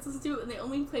grandparents listen to, and they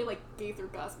only play like Gaither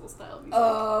gospel style music.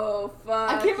 Oh fuck!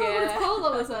 I can't remember what it's called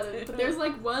all of a yeah. sudden, but there's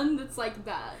like one that's like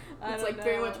that. I It's don't like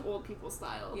very know. much old people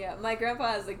style. Yeah, my grandpa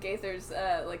has a Gaither's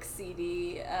like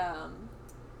CD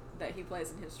that he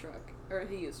plays in his truck, or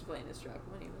he used to play in his truck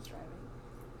when he was driving.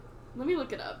 Let me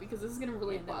look it up because this is gonna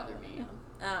really Yeah, no, bother I me.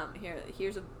 know.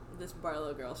 Here's this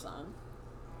Barlow Girl song.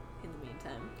 In the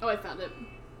meantime, Oh, I found it.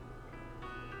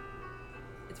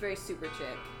 it's very super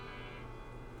chick.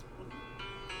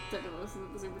 Take a listen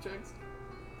to the Super Chicks.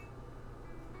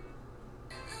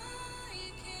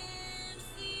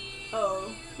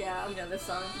 Oh, yeah. You know this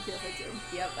song? Yes, I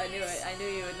do. Yep, I knew it. I knew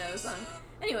you would know the song.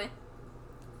 Anyway,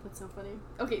 That's so funny.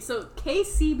 Okay, so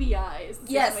KCBI is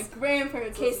the Yes. station my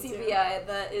grandparents listened to. KCBI,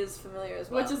 that is familiar as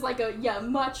well. Which is like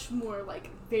much more like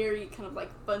very kind of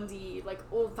like Bundy, like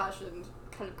old fashioned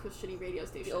kind of Christian-y radio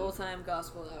station. the old time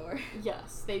gospel hour.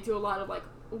 Yes, they do a lot of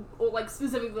like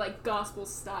specifically like gospel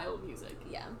style music.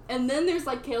 Yeah. And then there's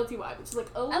like KLTY, which is like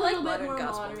a I little like bit modern more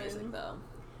gospel modern. music though.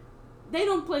 They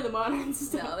don't play the modern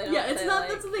stuff. No, they don't Yeah, it's play, not. like-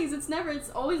 That's the thing. It's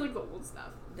always like the old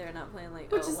stuff. They're not playing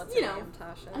like, Which is, what's you her know, name,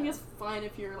 Tasha? I guess fine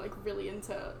if you're like really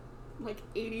into like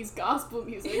 80s gospel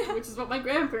music, which is what my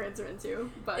grandparents are into.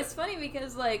 But It's funny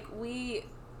because, like,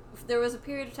 there was a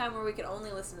period of time where we could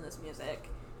only listen to this music,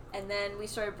 and then we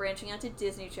started branching out to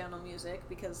Disney Channel music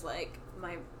because, like,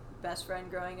 my best friend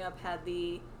growing up had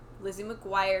the Lizzie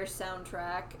McGuire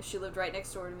soundtrack. She lived right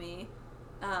next door to me,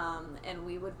 and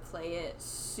we would play it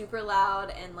super loud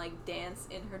and, like, dance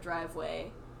in her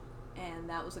driveway, and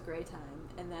that was a great time.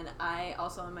 And then I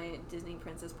also, on my Disney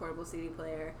Princess portable CD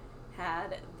player,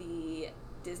 had the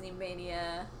Disney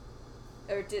Mania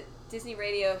or Disney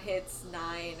Radio Hits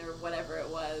 9 or whatever it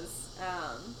was,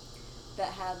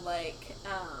 that had like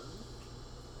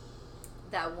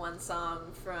that one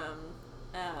song from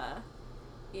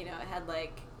it had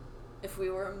like If We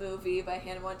Were a Movie by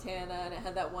Hannah Montana, and it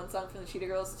had that one song from the Cheetah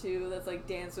Girls too that's like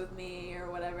Dance With Me or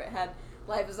whatever. It had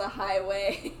Life is a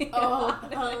Highway. oh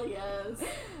hell yes.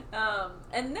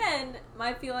 And then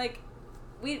I feel like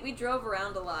we drove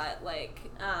around a lot, like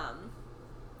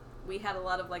we had a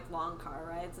lot of like long car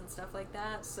rides and stuff like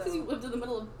that. So Because you lived in the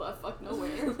middle of buttfuck we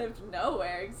nowhere. lived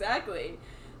nowhere, exactly.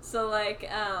 So like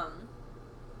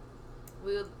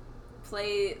we would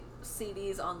play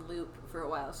CDs on loop for a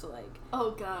while. So like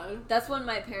Oh god. that's when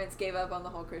my parents gave up on the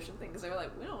whole Christian thing because they were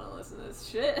like, we don't want to listen to this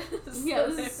shit. Yeah,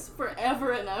 this is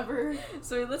forever and ever.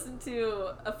 So we listened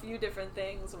to a few different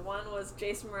things. One was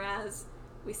Jason Mraz,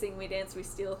 We Sing, We Dance, We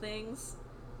Steal Things.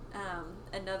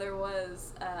 Another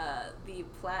was the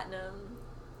platinum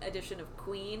edition of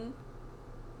Queen.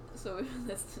 So we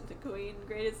listened to Queen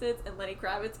Greatest Hits and Lenny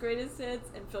Kravitz Greatest Hits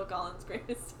and Phil Collins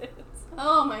Greatest Hits.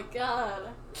 Oh my god.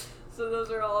 So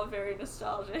those are all very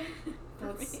nostalgic for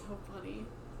That's me. so funny.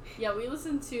 Yeah, we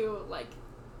listened to like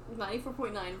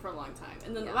 94.9 for a long time.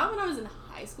 And then Yeah. about when I was in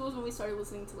high school is when we started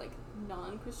listening to like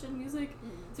non-Christian music.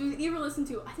 Mhm. So we either listened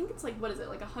to, I think it's like, what is it,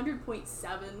 like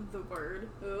 100.7 The Word,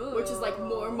 Ooh. which is like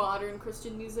more modern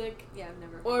Christian music. Yeah, I've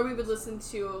never. Or we would listen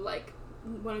to like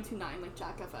 102.9, like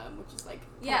Jack FM, which is like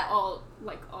Yeah. all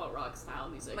rock style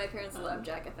music. My parents loved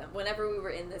Jack FM. Whenever we were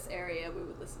in this area, we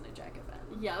would listen to Jack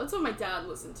FM. Yeah, that's what my dad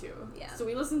listened to. Yeah. So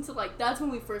we listened to like, that's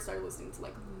when we first started listening to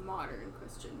like modern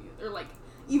Christian music, or like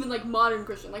even like modern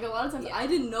Christian. Like a lot of times Yeah. I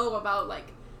didn't know about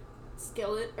like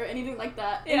Skillet or anything like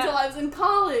that Yeah. until I was in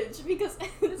college because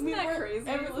Isn't we that weren't crazy?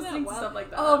 ever Isn't listening that to wild? stuff like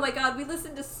that. Oh my god, we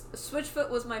listened to Switchfoot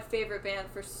was my favorite band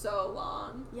for so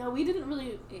long. Yeah, we didn't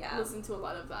really Yeah. listen to a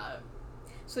lot of that.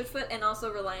 Switchfoot and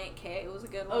also Reliant K was a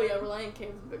good one. Oh yeah, Reliant K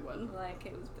was a big one. Reliant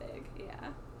K was big, yeah.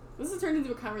 This has turned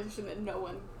into a conversation that no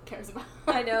one cares about.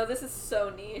 I know, this is so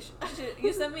niche.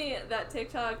 You sent me that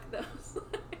TikTok that was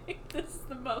like, this is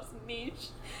the most niche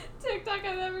TikTok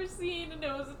I've ever seen, and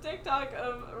it was a TikTok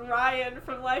of Ryan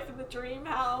from Life in the Dream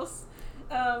House,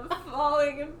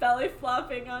 falling and belly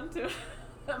flopping onto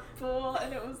a pool,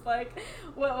 and it was like,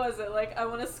 what was it? Like, I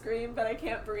want to scream, but I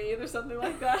can't breathe, or something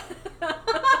like that.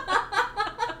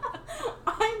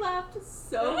 I laughed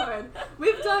so hard.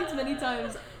 We've talked many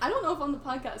times, I don't know if on the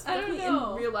podcast, but definitely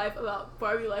in real life, about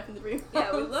Barbie Life in the Dream House.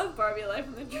 Yeah, we love Barbie Life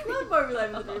in the Dream House. We love Barbie Life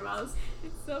in the Dream House.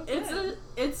 It's so good.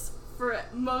 It's for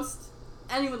most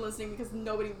anyone listening, because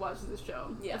nobody watches this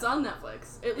show. Yeah. It's on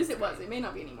Netflix. At least it was. It may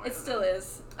not be anymore. It still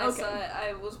is. Okay.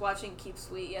 I was watching Keep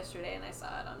Sweet yesterday, and I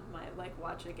saw it on my, like,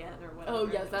 watch again or whatever. Oh,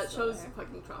 yeah, that show's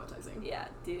fucking traumatizing. Yeah,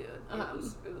 dude.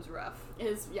 It was rough.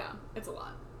 It's a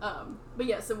lot. But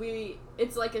yeah, so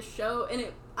it's like a show, and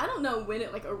I don't know when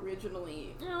it, like,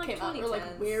 originally came out, or,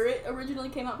 like, where it originally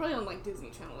came out, probably on, like,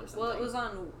 Disney Channel or something. Well,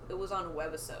 it was on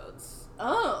webisodes.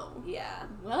 Oh. Yeah.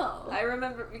 Well. I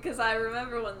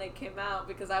remember when they came out,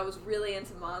 because I was really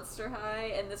into Monster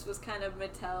High, and this was kind of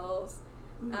Mattel's,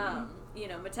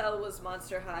 Mattel was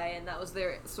Monster High, and that was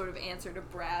their sort of answer to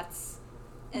Bratz,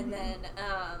 and then,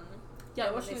 yeah,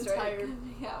 I watched an entire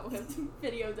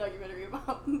video documentary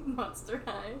about Monster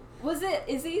High. Was it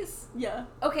Izzy's? Yeah.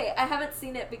 Okay, I haven't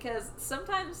seen it because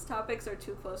sometimes topics are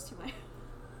too close to my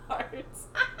heart.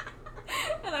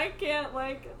 And I can't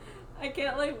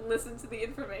listen to the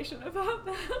information about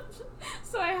that.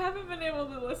 So I haven't been able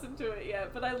to listen to it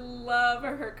yet, but I love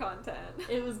her content.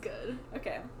 It was good.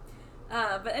 Okay.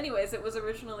 But anyways, it was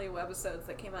originally webisodes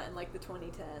that came out in, like, the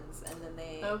 2010s, and then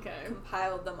they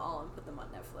compiled them all and put them on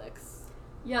Netflix.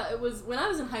 Yeah, it was when I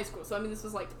was in high school, so I mean this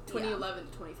was like 2011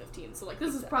 to 2015, so like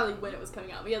this is probably when it was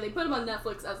coming out. But yeah, they put them on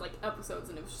Netflix as like episodes,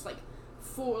 and it was just like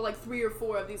 3 or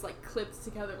 4 of these like clipped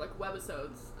together like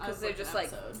webisodes. Because they're just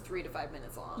like 3 to 5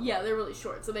 minutes long. Yeah, they're really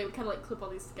short, so they would kind of like clip all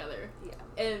these together. Yeah.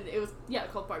 And it was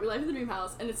called Barbie Life in the Dream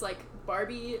House, and it's like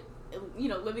Barbie,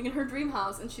 living in her dream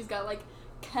house, and she's got like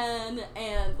Ken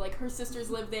and like her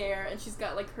sisters live there, and she's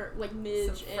got like her like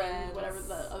Midge and whatever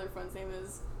the other friend's name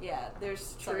is. Yeah,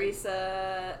 there's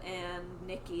Teresa and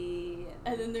Nikki,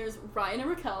 and then there's Ryan and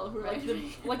Raquel, who are like the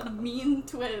like mean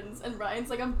twins, and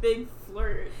Ryan's like a big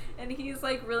flirt, and he's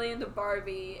like really into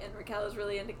Barbie, and Raquel is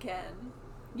really into Ken.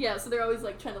 Yeah, so they're always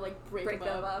like trying to like break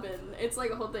them up, and it's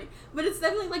like a whole thing. But it's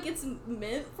definitely like it's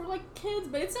meant for like kids,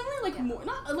 but it's definitely like more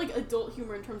not like adult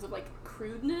humor in terms of like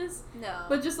crudeness. No,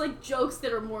 but just like jokes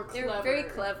that are more clever. They're very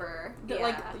clever. That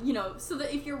like so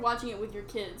that if you're watching it with your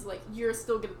kids, like you're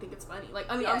still gonna think it's funny.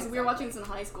 Like I mean, obviously we were watching this in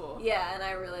high school. Yeah, and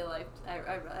I really liked.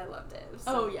 I loved it. It was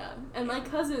so yeah, and my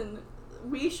cousin,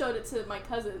 we showed it to my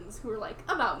cousins who were like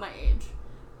about my age.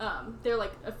 They're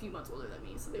like a few months older than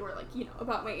me, so they were like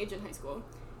about my age in high school.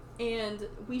 And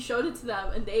we showed it to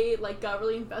them, and they like got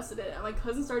really invested in it. And my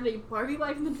cousin started a Barbie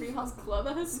Life in the Dream House club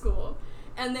at his school,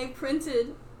 and they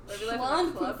printed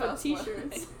Schlondpoofa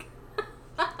t-shirts.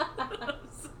 Sorry.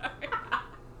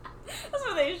 That's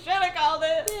what they should have called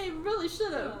it. They really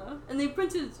should have. And they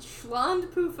printed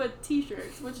Schlondpoofa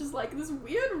t-shirts, which is like this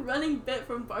weird running bit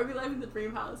from Barbie Life in the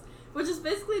Dream House, which is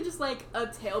basically just like a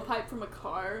tailpipe from a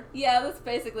car. Yeah, that's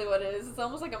basically what it is. It's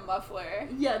almost like a muffler.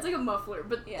 Yeah, it's like a muffler,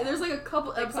 but there's like a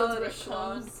couple episodes where it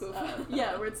comes,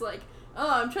 where it's like, oh,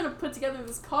 I'm trying to put together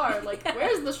this car. Like,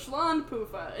 where's the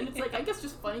Schlondpoofa? And it's like, I guess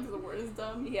just funny because the word is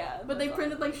dumb. Yeah. But they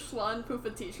printed like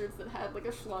Schlondpoofa t-shirts that had like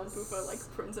a Schlondpoofa like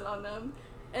printed on them,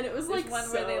 and it was There's like one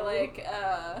where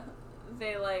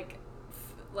they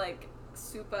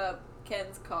soup up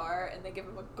Ken's car, and they give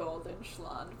him a golden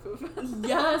Schlondpoofa.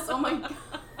 Yes, oh my god.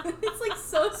 It's like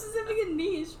so specific and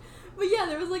niche. But yeah,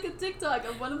 there was like a TikTok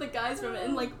of one of the guys from it,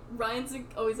 and like Ryan's like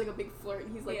always like a big flirt,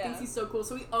 and he's like thinks he's so cool,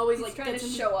 so he always he's like trying gets to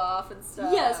into, show off and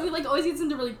stuff. Yeah, so he like always gets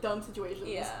into really dumb situations.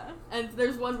 Yeah. And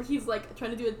there's one where he's like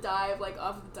trying to do a dive like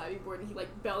off of the diving board, and he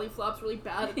like belly flops really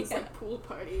bad at this like pool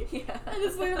party. Yeah. And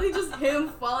it's literally just him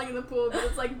falling in the pool, but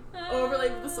it's like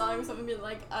overlaid with the song or something being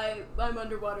like I'm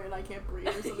underwater and I can't breathe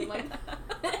or something like that.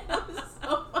 It was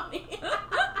so funny.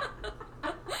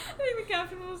 I think the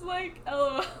caption was like,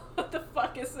 "LOL, what the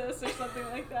fuck is this?" or something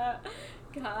like that.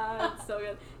 God, so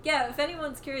good. Yeah, if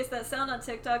anyone's curious, that sound on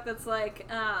TikTok that's like,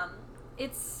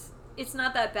 it's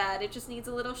not that bad. It just needs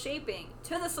a little shaping.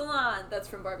 To the salon. That's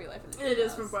from Barbie Life in the Dream House. It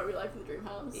is from Barbie Life in the Dream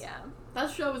House. Yeah. That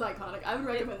show was iconic. I would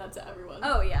recommend that to everyone.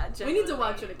 Oh yeah, genuinely. We need to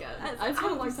watch it again. It's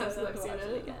been a long time since I've seen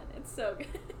it. Again. It's so good.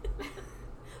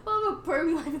 We'll have a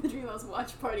Barbie Life in the Dream House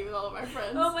watch party with all of our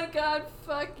friends. Oh my god,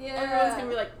 fuck yeah. Everyone's gonna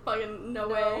be like, fucking no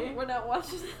way. We're not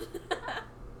watching it.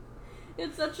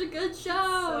 It's such a good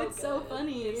show. It's so good.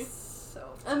 funny. It's so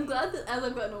funny. I'm glad that as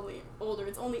I've gotten older,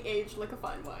 it's only aged like a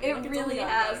fine wine. It like, really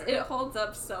has. It holds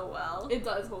up so well. It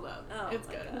does hold up. Oh it's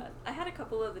my good. God. I had a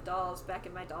couple of the dolls back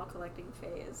in my doll collecting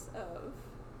phase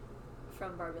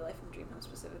from Barbie Life in the Dream House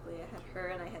specifically. I had her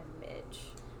and I had Midge.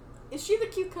 Is she the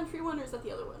cute country one, or is that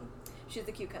the other one? She's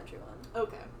the cute country one.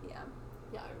 Okay. Yeah.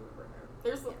 Yeah, I remember her.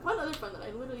 There's one other friend that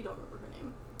I literally don't remember her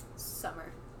name.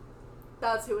 Summer.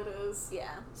 That's who it is.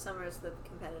 Yeah, Summer's the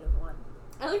competitive one.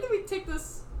 I like that we take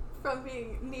this from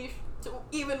being niche to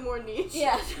even more niche.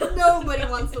 Yeah. Nobody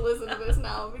wants to listen to this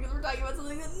now because we're talking about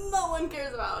something that no one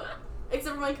cares about.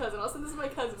 Except for my cousin. I'll send this to my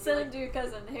cousin. Send it to your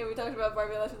cousin. Hey, we talked about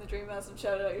Barbie Life in the Dream House and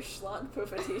shouted out your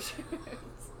Schlondpoofa t-shirts.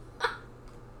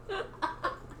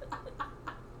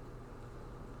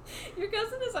 Your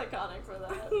cousin is iconic for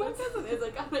that. My cousin is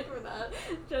iconic for that.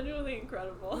 Genuinely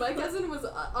incredible. My cousin was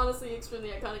honestly extremely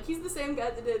iconic. He's the same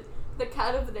guy that did the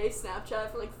Cat of the Day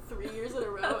Snapchat for like 3 years in a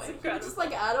row. That's And he would incredible. just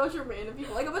like add a bunch of random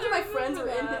people. Like a bunch of my friends were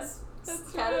in his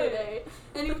That's Cat of the right. Day.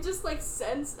 And he would just like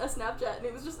send a Snapchat and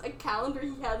it was just a calendar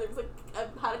he had that was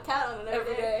like had a cat on it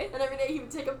every day. And every day he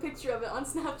would take a picture of it on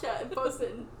Snapchat and post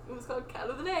it and it was called Cat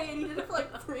of the Day and he did it for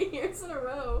like 3 years in a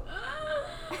row.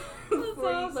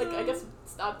 Before he like I guess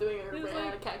stopped doing it or ran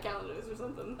out of cat calendars or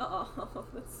something. Oh,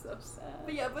 that's so sad.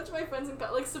 But yeah, a bunch of my friends in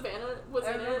like Savannah was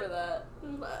I in remember it. that.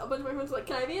 A bunch of my friends were like,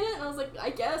 "Can I be in it?" And I was like, "I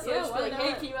guess." So Yeah, I just be why like, "Hey,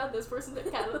 not?" can you add this person to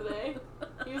Cat of the Day?"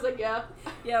 He was like, "Yeah."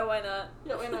 Yeah, why not?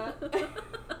 Yeah, why not?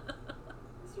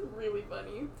 It's really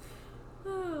funny.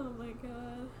 Oh my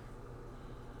god.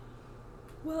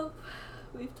 Well,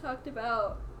 we've talked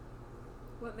about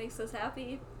what makes us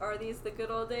happy. Are these the good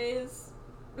old days?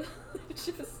 Just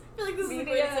I feel like this is a great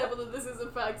media. example that this is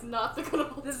in fact not the good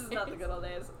old This is not the good old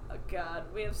days. Oh god,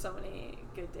 we have so many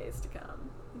good days to come.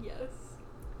 Yes.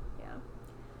 Yeah.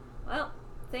 Well,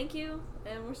 thank you,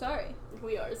 and we're sorry.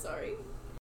 We are sorry.